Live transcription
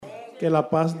Que la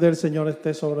paz del Señor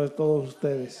esté sobre todos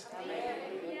ustedes.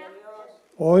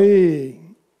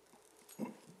 Hoy,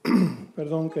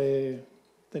 perdón que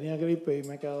tenía gripe y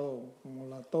me he quedado como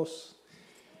la tos,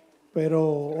 pero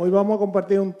hoy vamos a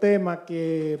compartir un tema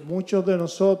que muchos de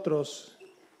nosotros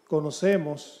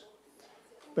conocemos,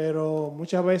 pero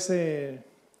muchas veces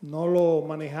no lo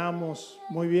manejamos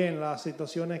muy bien, las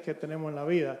situaciones que tenemos en la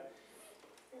vida.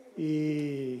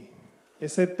 Y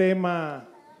ese tema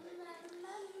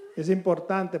es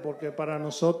importante porque para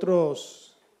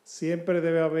nosotros siempre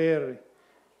debe haber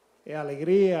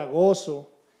alegría, gozo,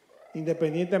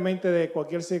 independientemente de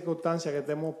cualquier circunstancia que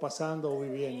estemos pasando o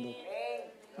viviendo.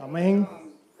 Amén.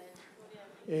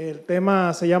 El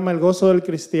tema se llama el gozo del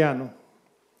cristiano.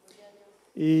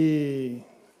 Y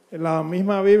la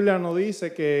misma Biblia nos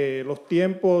dice que los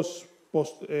tiempos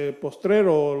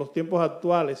postreros, los tiempos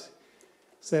actuales,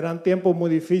 serán tiempos muy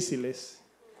difíciles.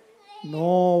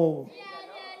 No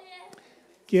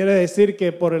quiere decir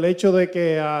que por el hecho de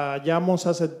que hayamos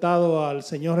aceptado al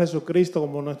Señor Jesucristo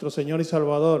como nuestro Señor y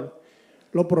Salvador,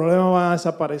 los problemas van a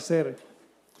desaparecer.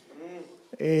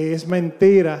 Es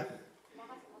mentira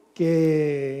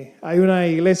que hay una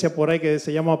iglesia por ahí que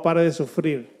se llama Pare de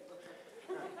Sufrir.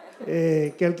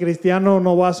 Que el cristiano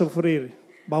no va a sufrir.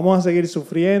 Vamos a seguir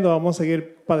sufriendo, vamos a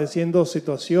seguir padeciendo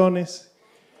situaciones,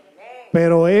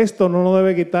 pero esto no nos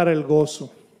debe quitar el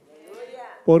gozo.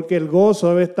 Porque el gozo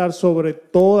debe estar sobre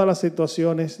todas las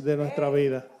situaciones de nuestra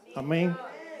vida. Amén.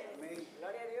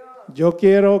 Yo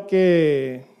quiero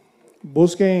que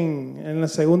busquen en la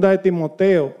segunda de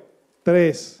Timoteo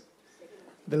 3,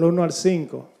 del 1 al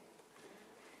 5.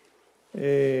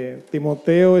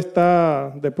 Timoteo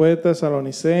está después de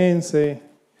Tesalonicense,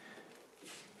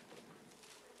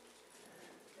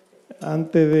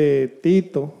 antes de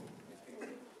Tito.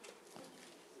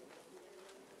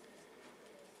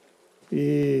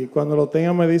 Y cuando lo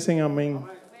tengan me dicen amén.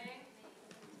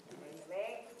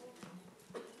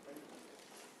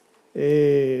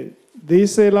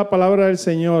 Dice la palabra del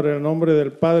Señor en el nombre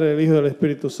del Padre, del Hijo y del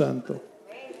Espíritu Santo.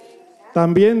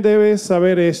 También debes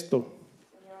saber esto,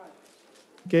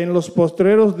 que en los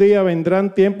postreros días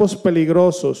vendrán tiempos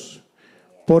peligrosos,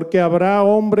 porque habrá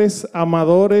hombres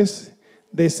amadores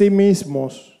de sí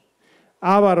mismos,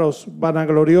 ávaros,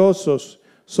 vanagloriosos,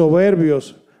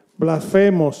 soberbios,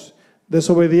 blasfemos,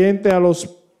 desobedientes a los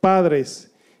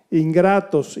padres,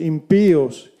 ingratos,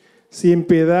 impíos, sin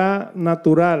piedad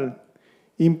natural,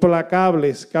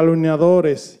 implacables,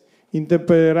 calumniadores,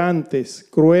 intemperantes,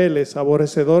 crueles,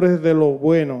 aborrecedores de lo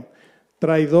bueno,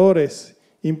 traidores,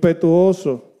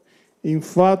 impetuosos,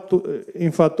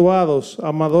 infatuados,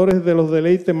 amadores de los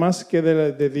deleites más que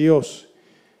de Dios,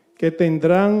 que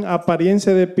tendrán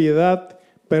apariencia de piedad,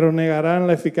 pero negarán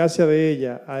la eficacia de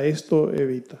ella. A esto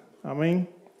evita. Amén.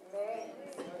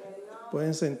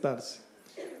 Pueden sentarse.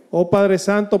 Oh Padre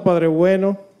Santo, Padre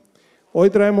bueno, hoy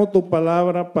traemos tu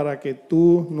palabra para que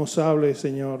tú nos hables,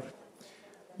 Señor.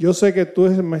 Yo sé que tú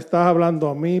me estás hablando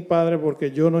a mí, Padre,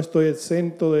 porque yo no estoy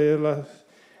exento de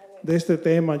este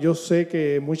tema. Yo sé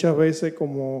que muchas veces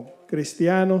como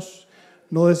cristianos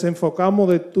nos desenfocamos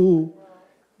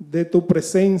de tu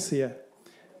presencia.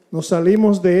 Nos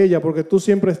salimos de ella porque tú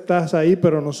siempre estás ahí,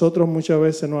 pero nosotros muchas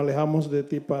veces nos alejamos de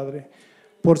ti, Padre,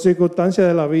 por circunstancias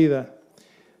de la vida.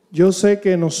 Yo sé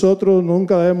que nosotros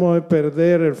nunca debemos de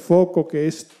perder el foco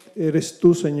que eres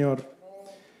tú, Señor.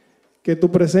 Que tu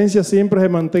presencia siempre se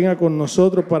mantenga con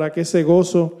nosotros para que ese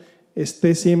gozo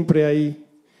esté siempre ahí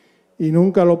y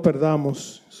nunca lo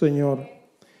perdamos, Señor.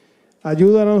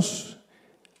 Ayúdanos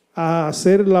a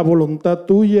hacer la voluntad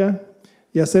tuya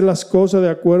y hacer las cosas de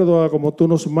acuerdo a como tú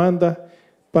nos mandas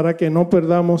para que no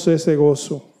perdamos ese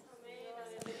gozo.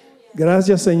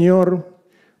 Gracias, Señor,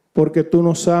 porque tú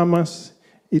nos amas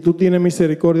y tú tienes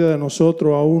misericordia de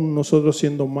nosotros, aún nosotros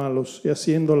siendo malos y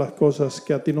haciendo las cosas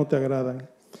que a ti no te agradan.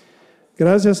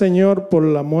 Gracias, Señor, por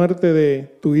la muerte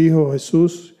de tu Hijo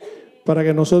Jesús, para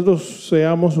que nosotros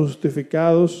seamos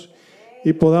justificados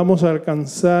y podamos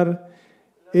alcanzar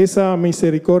esa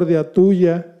misericordia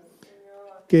tuya,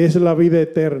 que es la vida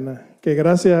eterna, que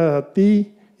gracias a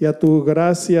ti y a tu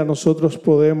gracia nosotros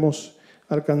podemos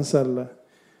alcanzarla.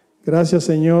 Gracias,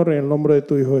 Señor, en el nombre de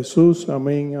tu Hijo Jesús.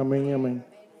 Amén, amén, amén.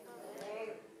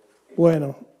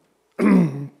 Bueno,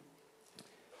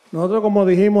 nosotros, como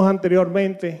dijimos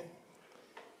anteriormente,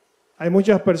 hay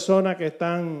muchas personas que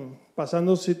están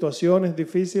pasando situaciones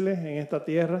difíciles en esta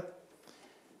tierra,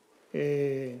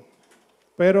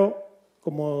 pero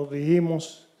como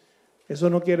dijimos, eso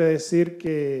no quiere decir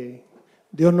que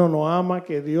Dios no nos ama,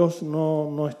 que Dios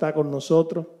no está con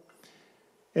nosotros.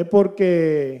 Es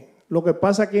porque lo que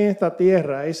pasa aquí en esta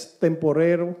tierra es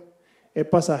temporero, es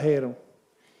pasajero.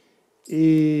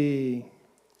 Y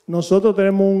nosotros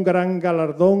tenemos un gran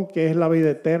galardón que es la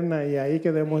vida eterna y ahí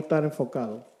que debemos estar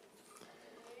enfocados.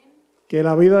 Que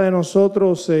la vida de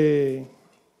nosotros se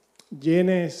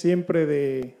llene siempre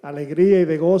de alegría y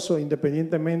de gozo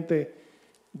independientemente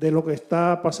de lo que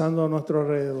está pasando a nuestro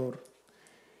alrededor.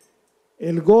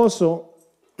 El gozo,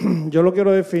 yo lo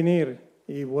quiero definir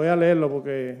y voy a leerlo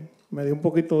porque me dio un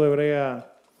poquito de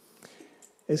brega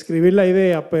escribir la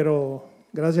idea, pero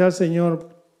gracias al Señor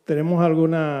tenemos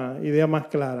alguna idea más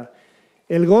clara.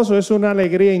 El gozo es una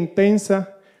alegría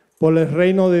intensa por el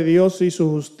reino de Dios y su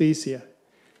justicia.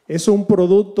 Es un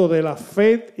producto de la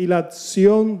fe y la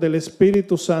acción del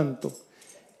Espíritu Santo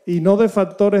y no de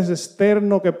factores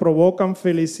externos que provocan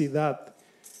felicidad.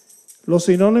 Los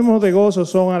sinónimos de gozo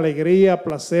son alegría,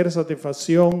 placer,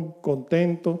 satisfacción,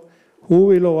 contento,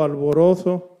 júbilo,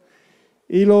 alborozo.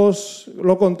 Y lo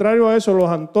contrario a eso, los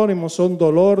antónimos son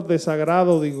dolor,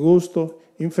 desagrado, disgusto,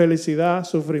 infelicidad,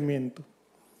 sufrimiento.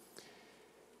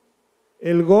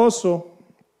 El gozo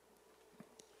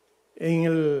en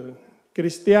el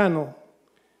cristiano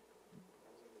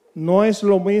no es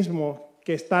lo mismo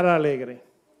que estar alegre.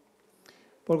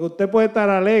 Porque usted puede estar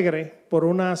alegre por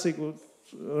una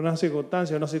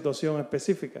circunstancia, una situación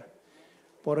específica.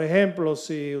 Por ejemplo,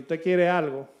 si usted quiere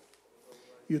algo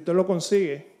y usted lo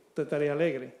consigue, usted estaría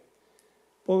alegre.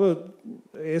 Porque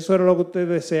eso era lo que usted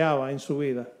deseaba en su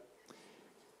vida.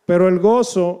 Pero el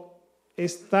gozo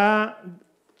está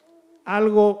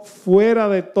algo fuera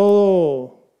de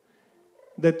toda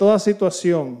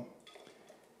situación.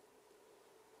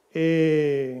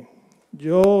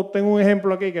 Yo tengo un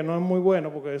ejemplo aquí que no es muy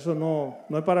bueno porque eso no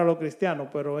es para los cristianos,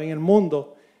 pero en el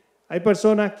mundo hay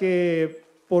personas que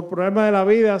por problemas de la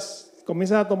vida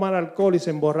comienzan a tomar alcohol y se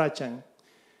emborrachan.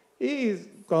 Y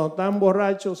cuando están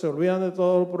borrachos se olvidan de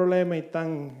todos los problemas y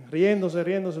están riéndose.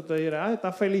 Usted dirá,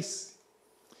 está feliz.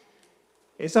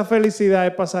 Esa felicidad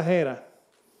es pasajera,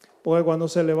 porque cuando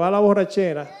se le va la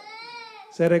borrachera,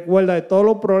 se recuerda de todos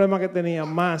los problemas que tenía,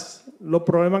 más los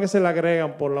problemas que se le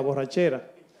agregan por la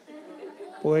borrachera.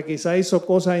 Porque quizá hizo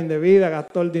cosas indebidas,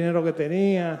 gastó el dinero que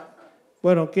tenía.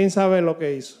 Bueno, quién sabe lo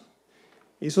que hizo.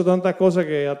 Hizo tantas cosas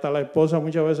que hasta la esposa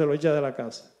muchas veces lo echa de la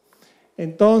casa.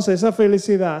 Entonces, esa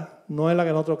felicidad no es la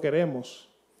que nosotros queremos.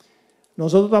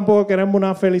 Nosotros tampoco queremos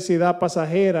una felicidad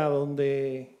pasajera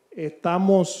donde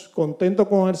estamos contentos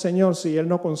con el Señor si Él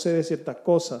nos concede ciertas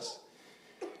cosas.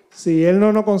 Si Él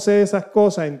no nos concede esas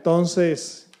cosas,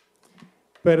 entonces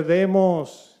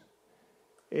perdemos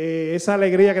esa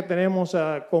alegría que tenemos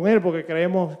con Él, porque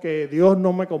creemos que Dios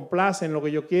no me complace en lo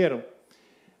que yo quiero.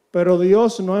 Pero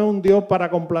Dios no es un Dios para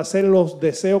complacer los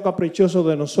deseos caprichosos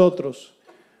de nosotros,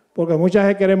 porque muchas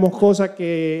veces queremos cosas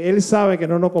que Él sabe que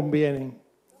no nos convienen.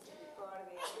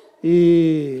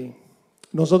 Y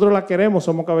nosotros las queremos,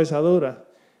 somos cabezaduras,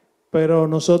 pero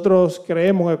nosotros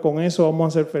creemos que con eso vamos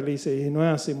a ser felices y no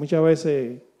es así. Muchas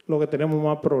veces lo que tenemos es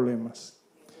más problemas.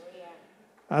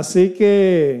 Así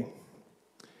que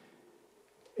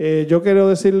yo quiero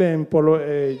decirle,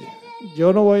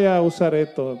 yo no voy a usar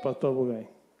esto, Pastor Bugay.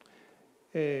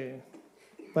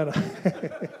 Bueno,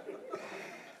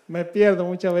 me pierdo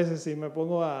muchas veces si me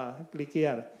pongo a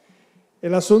cliquear.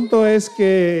 El asunto es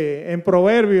que en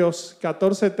Proverbios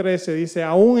 14:13 dice,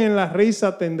 aún en la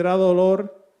risa tendrá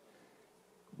dolor.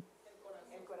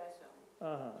 El corazón.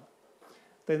 Ajá.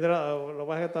 Tendrá, lo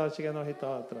más que estaba chequeando aquí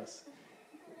estaba atrás.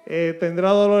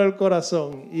 Tendrá dolor el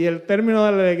corazón y el término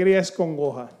de la alegría es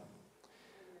congoja.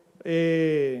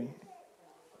 El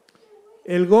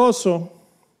gozo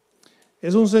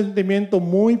es un sentimiento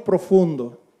muy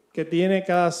profundo que tiene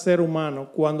cada ser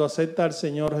humano cuando acepta al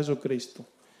Señor Jesucristo.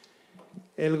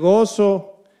 El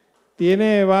gozo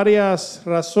tiene varias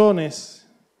razones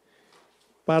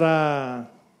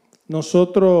para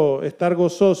nosotros estar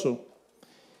gozosos.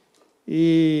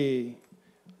 Y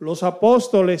los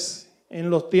apóstoles en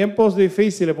los tiempos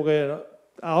difíciles, porque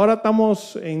ahora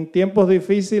estamos en tiempos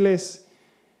difíciles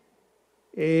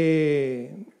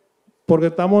porque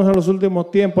estamos en los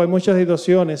últimos tiempos, hay muchas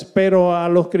situaciones, pero a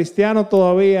los cristianos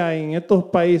todavía en estos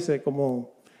países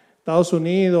como Estados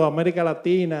Unidos, América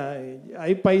Latina,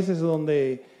 hay países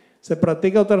donde se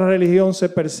practica otra religión, se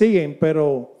persiguen,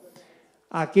 pero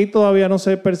aquí todavía no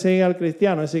se persigue al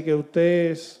cristiano, así que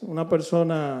usted es una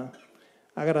persona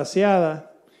agraciada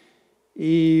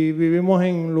y vivimos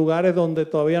en lugares donde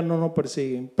todavía no nos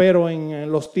persiguen. Pero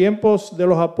en los tiempos de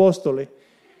los apóstoles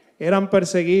eran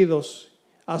perseguidos,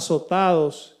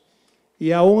 azotados,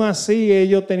 y aún así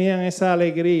ellos tenían esa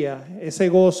alegría, ese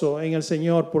gozo en el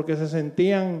Señor, porque se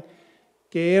sentían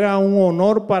que era un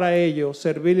honor para ellos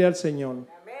servirle al Señor.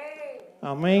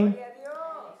 Amén.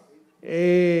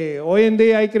 Hoy en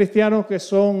día hay cristianos que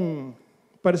son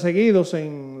perseguidos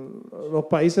en los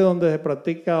países donde se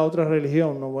practica otra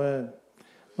religión. No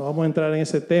vamos a entrar en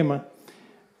ese tema.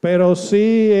 Pero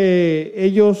sí,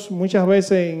 ellos muchas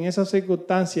veces en esas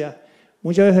circunstancias,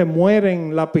 muchas veces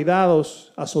mueren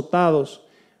lapidados, azotados,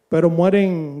 pero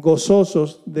mueren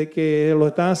gozosos de que lo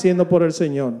están haciendo por el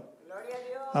Señor.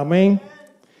 Amén.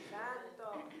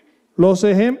 Los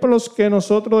ejemplos que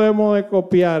nosotros debemos de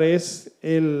copiar es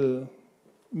el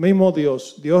mismo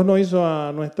Dios. Dios nos hizo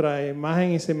a nuestra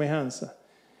imagen y semejanza.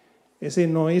 Es decir,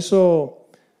 nos hizo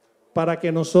para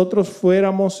que nosotros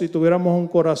fuéramos y tuviéramos un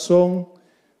corazón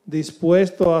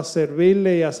dispuesto a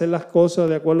servirle y a hacer las cosas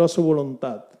de acuerdo a su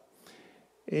voluntad.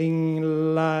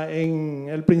 En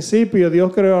el principio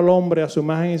Dios creó al hombre a su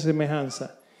imagen y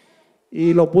semejanza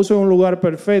y lo puso en un lugar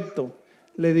perfecto.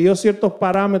 Le dio ciertos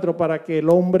parámetros para que el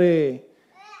hombre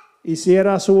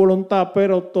hiciera su voluntad,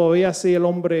 pero todavía así el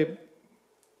hombre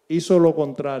hizo lo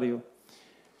contrario.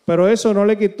 Pero eso no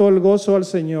le quitó el gozo al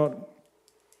Señor.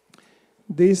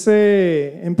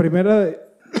 Dice en primera de...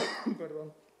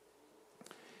 perdón.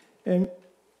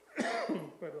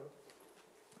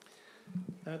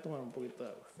 Déjame tomar un poquito de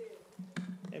agua.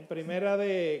 En primera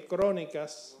de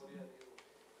Crónicas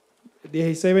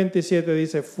 16:27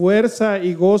 dice: fuerza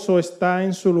y gozo está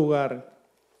en su lugar.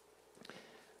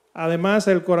 Además,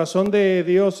 el corazón de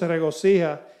Dios se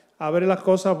regocija a ver las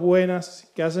cosas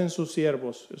buenas que hacen sus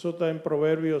siervos. Eso está en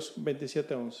Proverbios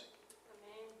 27:11.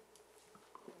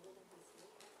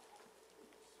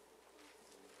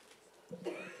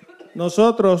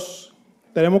 Nosotros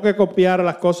tenemos que copiar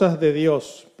las cosas de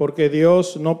Dios, porque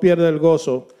Dios no pierde el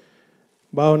gozo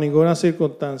bajo ninguna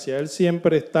circunstancia. Él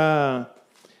siempre está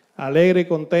alegre y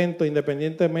contento,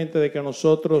 independientemente de que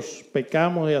nosotros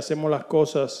pecamos y hacemos las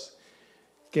cosas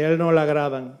que a Él no le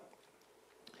agradan.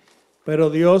 Pero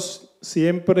Dios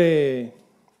siempre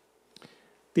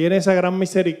tiene esa gran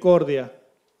misericordia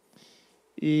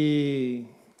y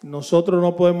nosotros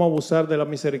no podemos abusar de la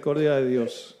misericordia de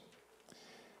Dios.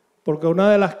 Porque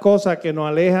una de las cosas que nos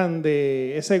alejan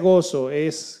de ese gozo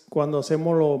es cuando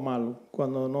hacemos lo malo,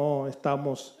 cuando no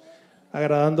estamos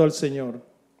agradando al Señor.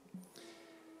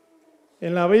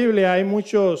 En la Biblia hay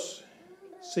muchas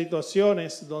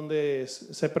situaciones donde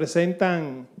se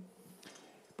presentan,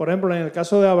 por ejemplo, en el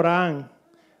caso de Abraham.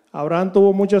 Abraham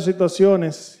tuvo muchas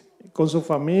situaciones con su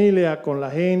familia, con la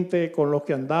gente, con los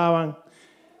que andaban,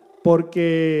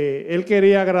 porque él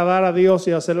quería agradar a Dios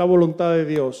y hacer la voluntad de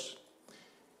Dios.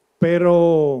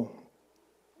 Pero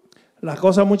las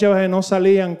cosas muchas veces no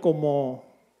salían como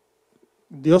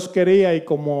Dios quería y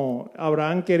como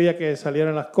Abraham quería que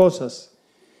salieran las cosas.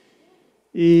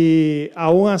 Y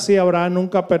aún así Abraham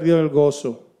nunca perdió el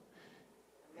gozo.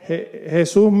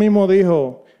 Jesús mismo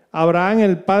dijo: Abraham,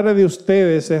 el padre de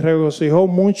ustedes, se regocijó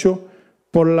mucho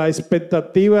por la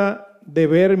expectativa de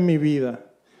ver mi vida.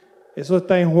 Eso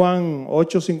está en Juan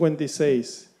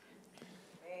 8:56.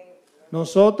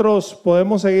 Nosotros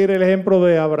podemos seguir el ejemplo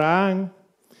de Abraham,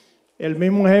 el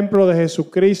mismo ejemplo de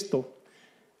Jesucristo,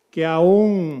 que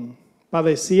aún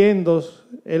padeciendo,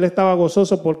 Él estaba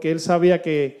gozoso porque Él sabía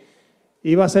que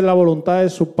iba a hacer la voluntad de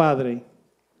su Padre.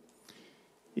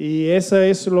 Y eso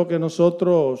es lo que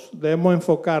nosotros debemos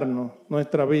enfocarnos,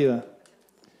 nuestra vida.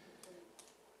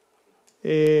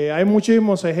 Hay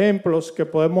muchísimos ejemplos que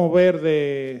podemos ver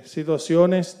de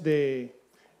situaciones de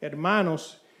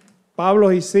hermanos.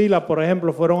 Pablo y Silas, por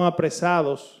ejemplo, fueron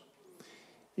apresados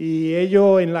y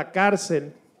ellos en la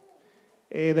cárcel,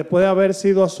 después de haber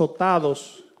sido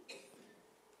azotados,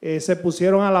 se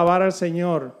pusieron a alabar al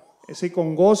Señor, es decir,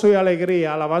 con gozo y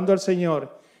alegría, alabando al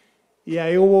Señor. Y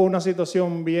ahí hubo una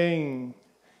situación bien,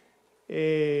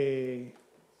 que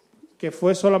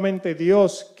fue solamente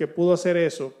Dios que pudo hacer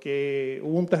eso, que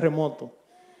hubo un terremoto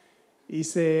y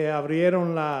se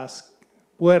abrieron las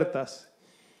puertas.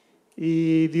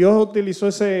 Y Dios utilizó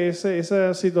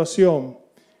esa situación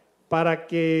para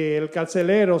que el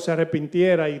carcelero se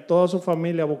arrepintiera y toda su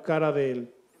familia buscara de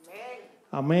él.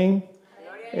 Amén.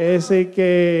 Es decir,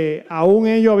 que aún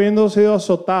ellos, habiendo sido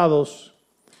azotados,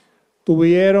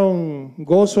 tuvieron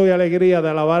gozo y alegría de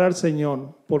alabar al Señor,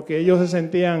 porque ellos se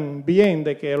sentían bien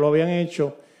de que lo habían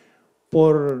hecho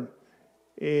por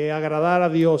agradar a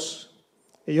Dios.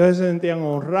 Ellos se sentían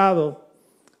honrados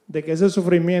de que ese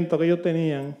sufrimiento que ellos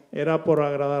tenían era por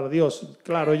agradar a Dios.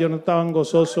 Claro, ellos no estaban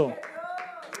gozosos.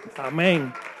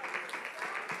 Amén.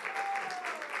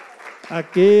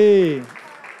 Aquí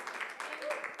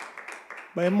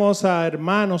vemos a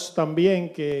hermanos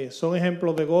también que son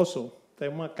ejemplos de gozo.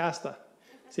 Tenemos a Casta,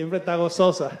 siempre está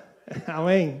gozosa.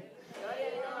 Amén.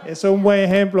 Eso es un buen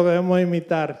ejemplo que debemos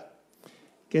imitar.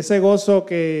 Que ese gozo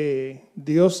que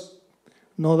Dios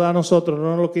nos da a nosotros,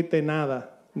 no nos lo quite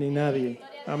nada ni nadie.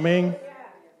 Amén.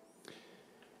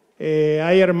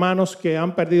 Hay hermanos que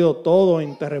han perdido todo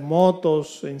en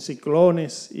terremotos, en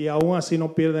ciclones, y aún así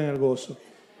no pierden el gozo.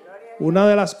 Una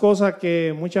de las cosas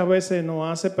que muchas veces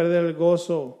nos hace perder el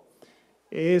gozo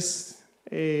es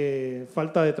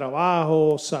falta de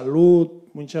trabajo, salud,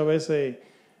 muchas veces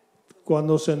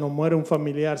cuando se nos muere un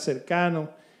familiar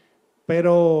cercano.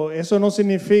 Pero eso no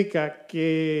significa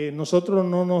que nosotros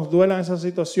no nos duelan esas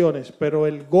situaciones, pero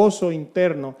el gozo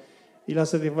interno y la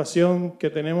satisfacción que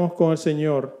tenemos con el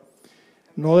Señor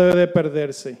no debe de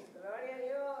perderse.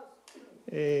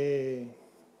 Déjame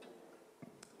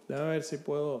ver si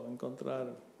puedo encontrar.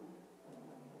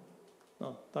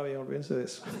 No, está bien, olvídense de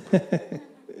eso.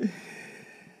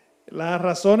 Las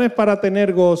razones para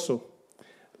tener gozo.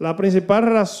 La principal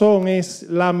razón es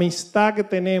la amistad que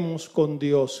tenemos con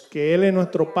Dios, que Él es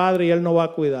nuestro Padre y Él nos va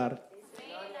a cuidar.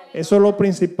 Eso es lo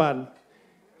principal.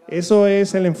 Eso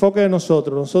es el enfoque de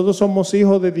nosotros. Nosotros somos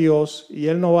hijos de Dios y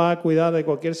Él nos va a cuidar de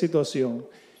cualquier situación.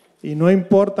 Y no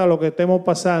importa lo que estemos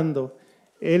pasando,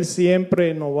 Él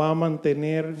siempre nos va a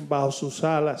mantener bajo sus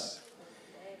alas.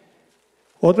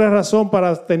 Otra razón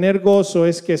para tener gozo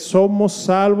es que somos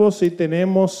salvos y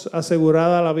tenemos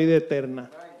asegurada la vida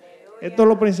eterna. Esto es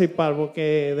lo principal,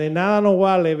 porque de nada nos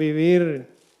vale vivir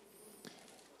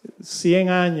 100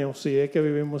 años, si es que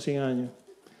vivimos 100 años.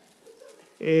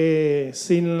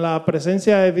 Sin la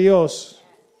presencia de Dios,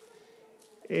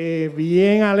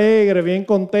 bien alegre, bien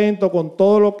contento con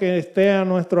todo lo que esté a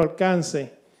nuestro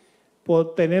alcance,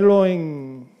 por tenerlo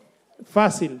en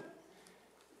fácil,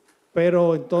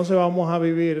 pero entonces vamos a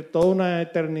vivir toda una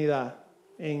eternidad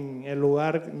en el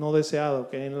lugar no deseado,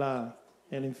 que es en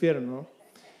el infierno, ¿no?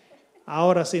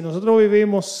 Ahora, si nosotros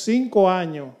vivimos 5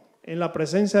 años en la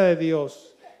presencia de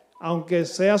Dios, aunque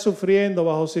sea sufriendo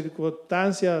bajo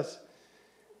circunstancias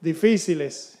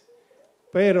difíciles,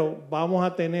 pero vamos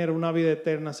a tener una vida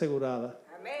eterna asegurada.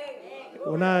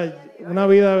 Una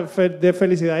vida de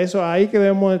felicidad. Eso ahí que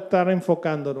debemos estar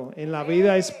enfocándonos, en la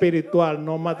vida espiritual,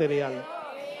 no material.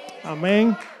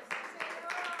 Amén.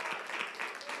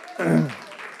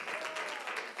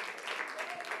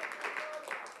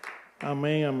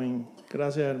 Amén, amén.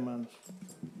 Gracias, hermanos.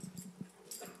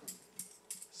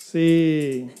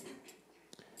 Sí.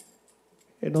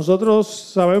 Nosotros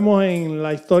sabemos en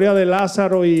la historia de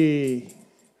Lázaro y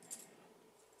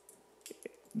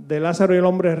el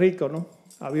hombre rico, ¿no?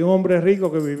 Había un hombre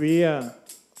rico que vivía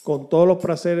con todos los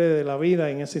placeres de la vida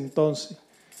en ese entonces,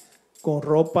 con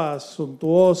ropa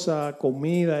suntuosa,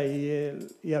 comida,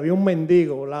 y había un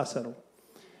mendigo, Lázaro,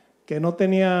 que no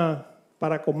tenía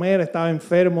para comer, estaba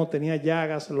enfermo, tenía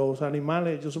llagas. Los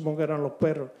animales, yo supongo que eran los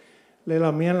perros, le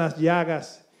lamían las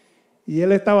llagas, y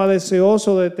él estaba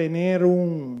deseoso de tener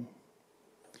aunque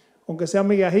sea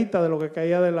migajita de lo que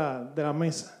caía de la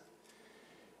mesa.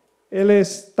 Él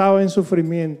estaba en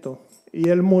sufrimiento y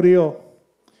él murió,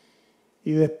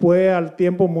 y después al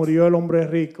tiempo murió el hombre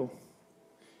rico.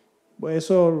 Pues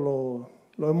eso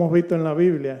lo hemos visto en la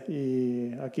Biblia,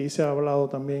 y aquí se ha hablado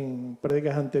también en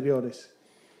prédicas anteriores.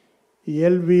 Y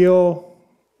él miró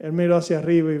hacia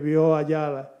arriba y vio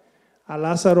allá a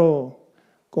Lázaro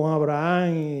con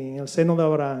Abraham y en el seno de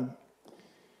Abraham.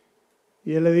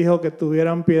 Y él le dijo que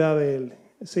tuvieran piedad de él.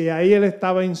 Sí, ahí él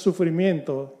estaba en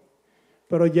sufrimiento,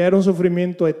 pero ya era un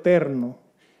sufrimiento eterno.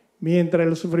 Mientras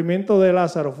el sufrimiento de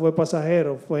Lázaro fue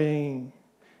pasajero, fue en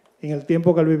el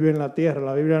tiempo que él vivió en la tierra.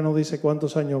 La Biblia no dice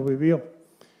cuántos años vivió,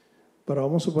 pero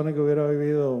vamos a suponer que hubiera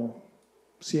vivido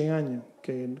 100 años,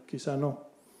 que quizá no.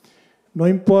 No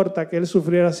importa que él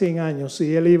sufriera 100 años,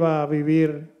 si él iba a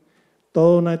vivir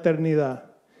toda una eternidad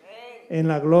en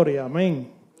la gloria.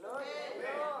 Amén.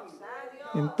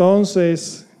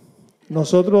 Entonces,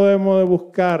 nosotros debemos de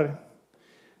buscar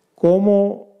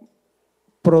cómo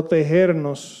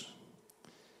protegernos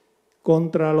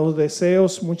contra los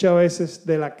deseos muchas veces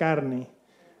de la carne,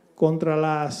 contra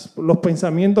los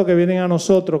pensamientos que vienen a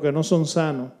nosotros que no son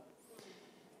sanos,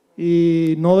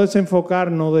 y no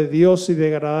desenfocarnos de Dios y de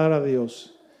agradar a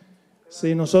Dios.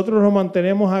 Si nosotros nos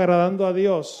mantenemos agradando a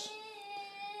Dios,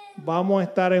 vamos a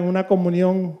estar en una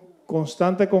comunión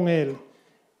constante con Él,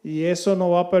 y eso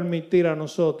nos va a permitir a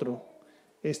nosotros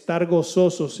estar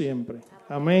gozosos siempre.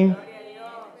 Amén.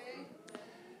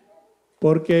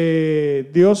 Porque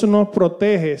Dios nos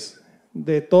protege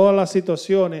de todas las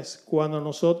situaciones cuando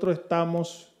nosotros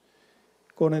estamos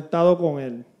conectados con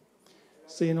Él.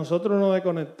 Si nosotros nos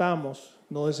desconectamos,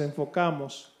 nos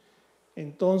desenfocamos,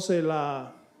 entonces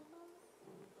la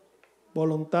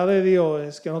voluntad de Dios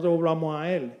es que nosotros volvamos a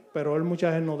Él, pero Él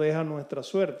muchas veces nos deja nuestra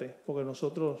suerte, porque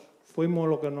nosotros fuimos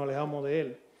los que nos alejamos de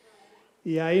Él.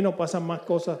 y ahí nos pasan más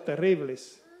cosas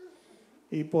terribles.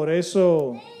 Y por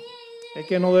eso es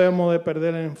que no debemos de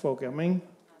perder el enfoque. Amén.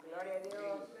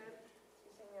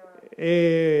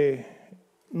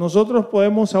 Nosotros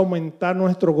podemos aumentar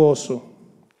nuestro gozo.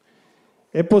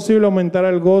 Es posible aumentar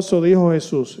el gozo, dijo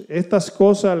Jesús. Estas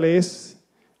cosas les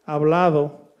he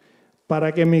hablado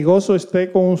para que mi gozo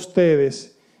esté con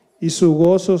ustedes y su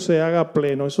gozo se haga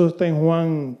pleno. Eso está en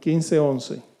Juan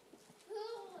 15:11.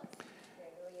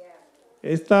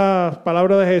 Estas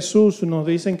palabras de Jesús nos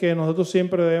dicen que nosotros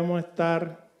siempre debemos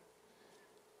estar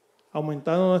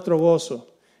aumentando nuestro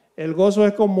gozo. El gozo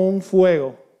es como un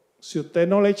fuego. Si usted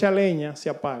no le echa leña, se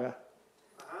apaga.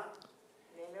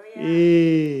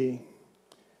 Y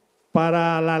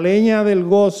para la leña del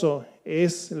gozo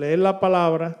es leer la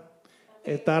palabra,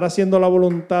 estar haciendo la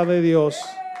voluntad de Dios.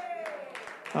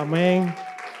 Amén.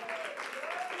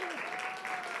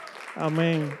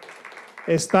 Amén.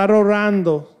 Estar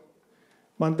orando,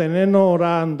 mantenernos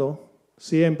orando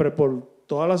siempre por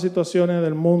todas las situaciones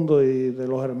del mundo y de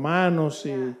los hermanos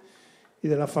y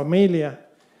de la familia.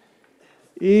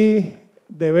 Y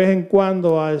de vez en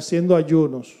cuando haciendo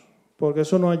ayunos, porque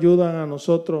eso nos ayuda a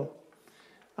nosotros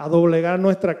a doblegar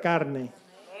nuestra carne.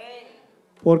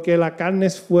 Porque la carne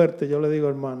es fuerte, yo le digo,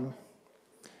 hermano.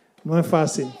 No es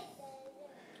fácil.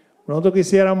 Nosotros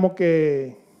quisiéramos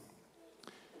que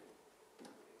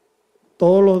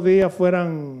todos los días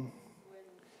fueran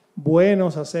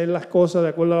buenos, hacer las cosas de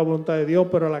acuerdo a la voluntad de Dios,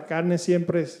 pero la carne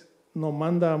siempre nos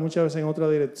manda muchas veces en otra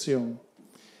dirección.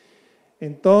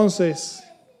 Entonces,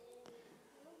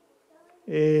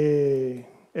 el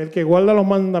que guarda los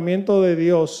mandamientos de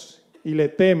Dios y le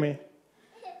teme,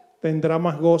 tendrá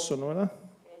más gozo, ¿no verdad?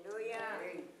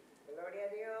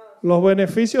 Los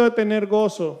beneficios de tener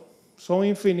gozo son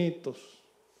infinitos,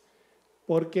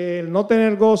 porque el no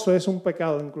tener gozo es un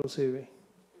pecado inclusive.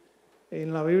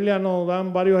 En la Biblia nos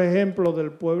dan varios ejemplos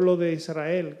del pueblo de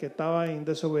Israel que estaba en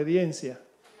desobediencia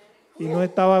y no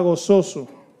estaba gozoso.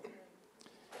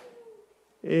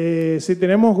 Si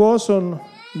tenemos gozo,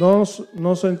 no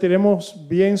nos sentiremos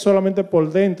bien solamente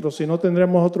por dentro, sino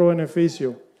tendremos otro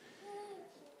beneficio.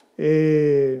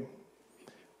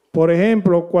 Por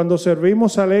ejemplo, cuando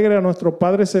servimos alegre a nuestro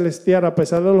Padre Celestial, a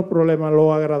pesar de los problemas,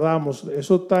 lo agradamos.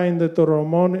 Eso está en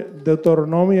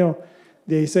Deuteronomio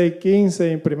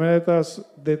 16:15, en 1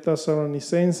 de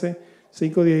Tesalonicenses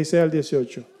 5:16 al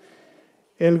 18.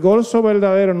 El gozo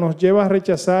verdadero nos lleva a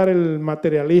rechazar el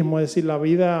materialismo, es decir, la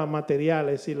vida material,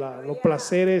 es decir, los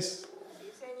placeres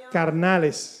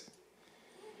carnales,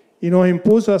 y nos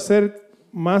impulsa a hacer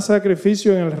más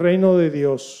sacrificio en el reino de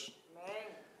Dios.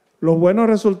 Los buenos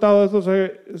resultados de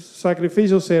estos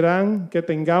sacrificios serán que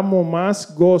tengamos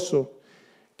más gozo,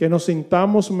 que nos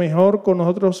sintamos mejor con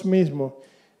nosotros mismos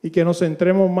y que nos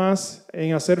centremos más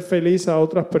en hacer feliz a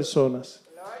otras personas,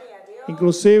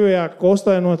 inclusive a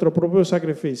costa de nuestro propio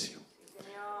sacrificio.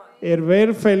 El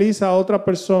ver feliz a otra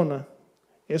persona,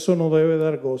 eso nos debe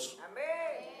dar gozo,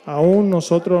 aún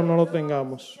nosotros no lo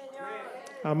tengamos.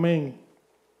 Amén.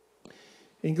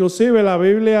 Inclusive la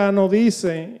Biblia nos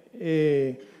dice,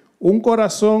 un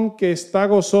corazón que está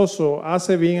gozoso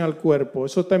hace bien al cuerpo.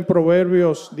 Eso está en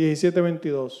Proverbios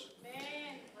 17:22.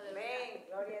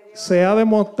 Se ha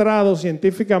demostrado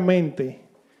científicamente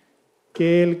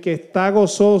que el que está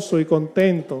gozoso y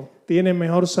contento tiene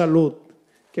mejor salud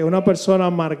que una persona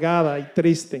amargada y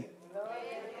triste.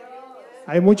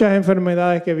 Hay muchas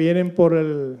enfermedades que vienen por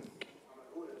la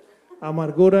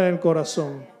amargura del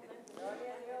corazón.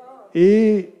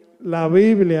 Y la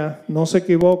Biblia no se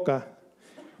equivoca.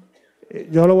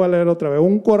 Yo lo voy a leer otra vez.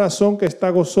 Un corazón que está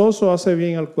gozoso hace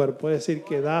bien al cuerpo, es decir,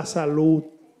 que da salud.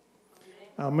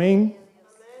 Amén.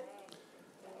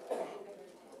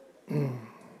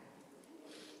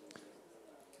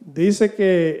 Dice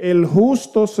que el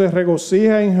justo se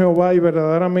regocija en Jehová y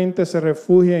verdaderamente se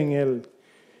refugia en él.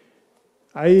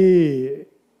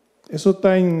 Eso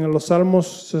está en los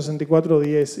Salmos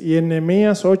 64:10. Y en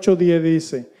Nehemías 8:10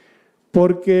 dice,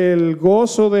 porque el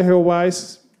gozo de Jehová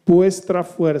es vuestra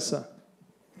fuerza.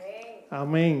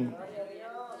 Amén.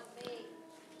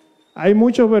 Hay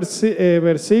muchos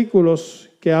versículos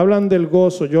que hablan del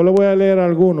gozo. Yo le voy a leer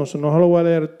algunos, no lo voy a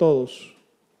leer todos.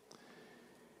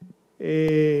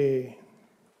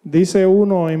 Dice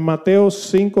uno en Mateo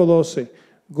 5:12,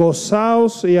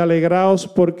 gozaos y alegraos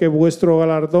porque vuestro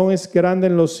galardón es grande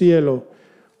en los cielos,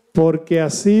 porque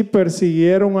así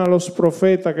persiguieron a los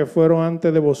profetas que fueron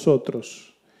antes de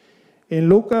vosotros. En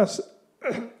Lucas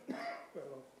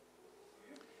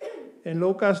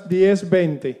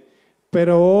 10:20,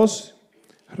 pero os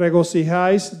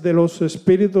regocijáis de los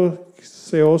espíritus que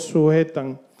se os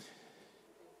sujetan.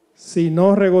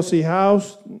 sino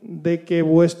regocijaos de que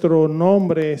vuestro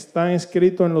nombre está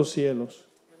escrito en los cielos.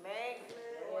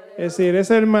 Es decir,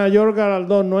 ese es el mayor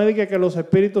galardón. No es de que los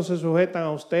espíritus se sujetan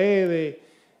a ustedes.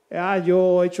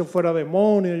 Yo echo fuera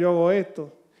demonios, yo hago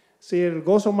esto. Sí, el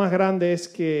gozo más grande es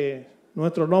que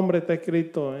nuestro nombre está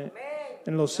escrito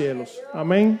en los cielos.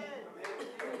 Amén.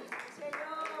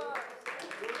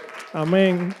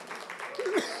 Amén.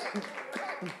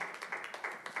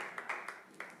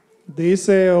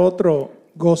 Dice otro,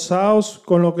 gozaos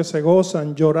con lo que se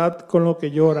gozan, llorad con lo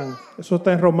que lloran. Eso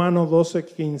está en Romanos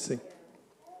 12:15.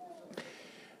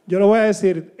 Yo le voy a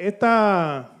decir,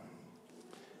 esta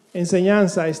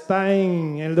enseñanza está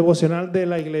en el devocional de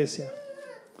la iglesia.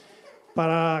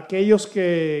 Para aquellos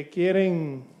que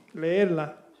quieren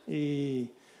leerla, y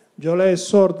yo les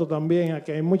exhorto también a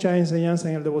que hay muchas enseñanzas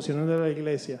en el devocional de la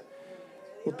iglesia.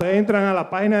 Ustedes entran a la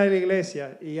página de la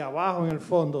iglesia y abajo en el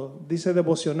fondo dice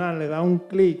devocional, le da un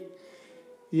clic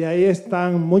y ahí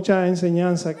están muchas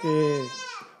enseñanzas que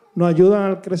nos ayudan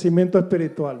al crecimiento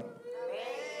espiritual.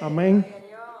 Amén.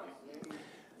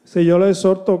 Sí, yo les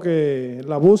exhorto que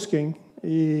la busquen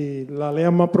y la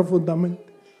lean más profundamente.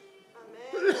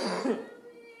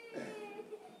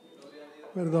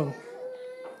 Perdón.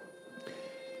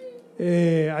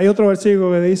 Hay otro versículo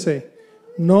que dice,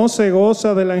 no se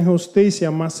goza de la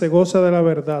injusticia, mas se goza de la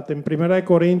verdad. En 1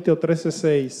 Corintios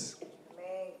 13:6.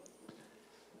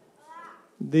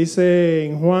 Dice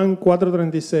en Juan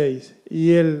 4:36,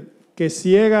 y el que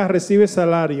ciega recibe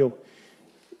salario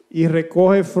y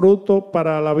recoge fruto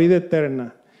para la vida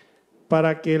eterna,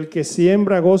 para que el que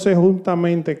siembra goce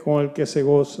juntamente con el que se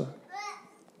goza,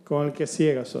 con el que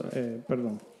ciega,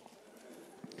 perdón.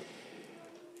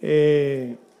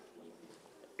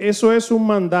 Eso es un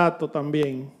mandato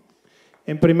también.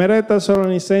 En 1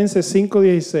 Tesalonicenses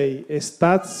 5:16,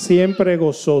 estad siempre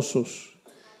gozosos.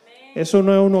 Eso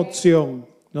no es una opción.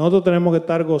 Nosotros tenemos que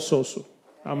estar gozosos.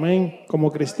 Amén,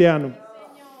 como cristianos.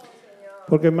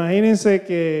 Porque imagínense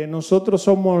que nosotros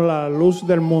somos la luz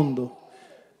del mundo.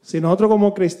 Si nosotros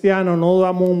como cristianos no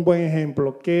damos un buen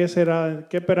ejemplo, ¿qué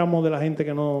esperamos de la gente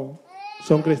que no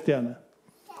son cristianas?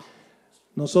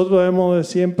 Nosotros debemos de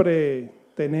siempre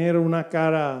tener una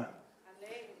cara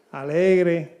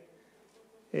alegre,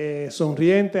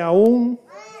 sonriente, aún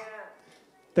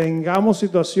tengamos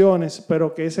situaciones,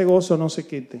 pero que ese gozo no se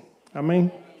quite.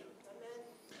 Amén.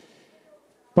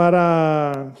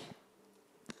 Para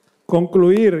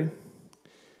concluir,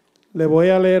 le voy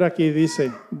a leer aquí,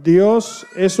 dice, Dios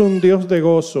es un Dios de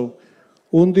gozo,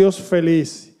 un Dios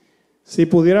feliz. Si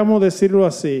pudiéramos decirlo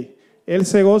así, Él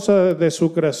se goza de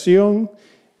su creación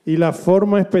y la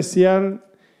forma especial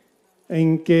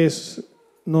en que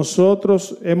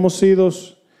nosotros hemos sido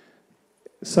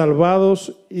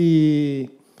salvados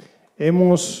y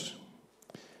hemos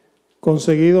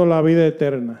conseguido la vida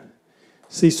eterna.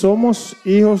 Si somos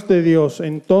hijos de Dios,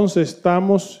 entonces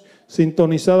estamos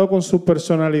sintonizados con su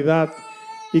personalidad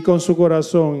y con su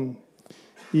corazón.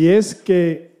 Y es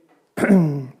que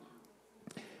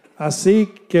así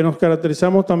que nos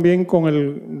caracterizamos también con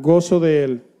el gozo de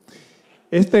Él.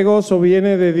 Este gozo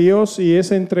viene de Dios y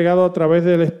es entregado a través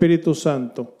del Espíritu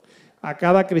Santo a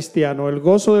cada cristiano. El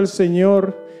gozo del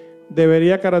Señor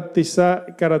debería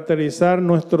caracterizar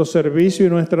nuestro servicio y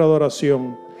nuestra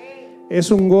adoración. Es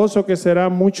un gozo que será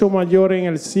mucho mayor en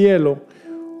el cielo,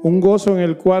 un gozo en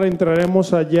el cual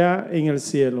entraremos allá en el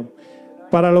cielo.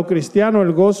 Para los cristianos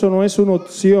el gozo no es una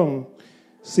opción,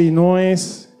 sino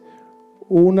es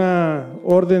una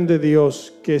orden de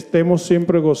Dios, que estemos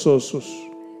siempre gozosos.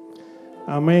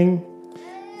 Amén.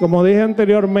 Como dije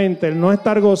anteriormente, el no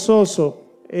estar gozoso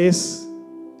es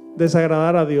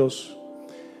desagradar a Dios.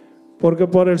 Porque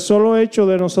por el solo hecho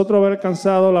de nosotros haber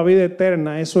alcanzado la vida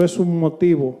eterna, eso es un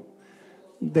motivo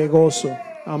de gozo.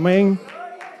 Amén.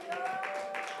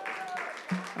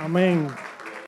 Amén.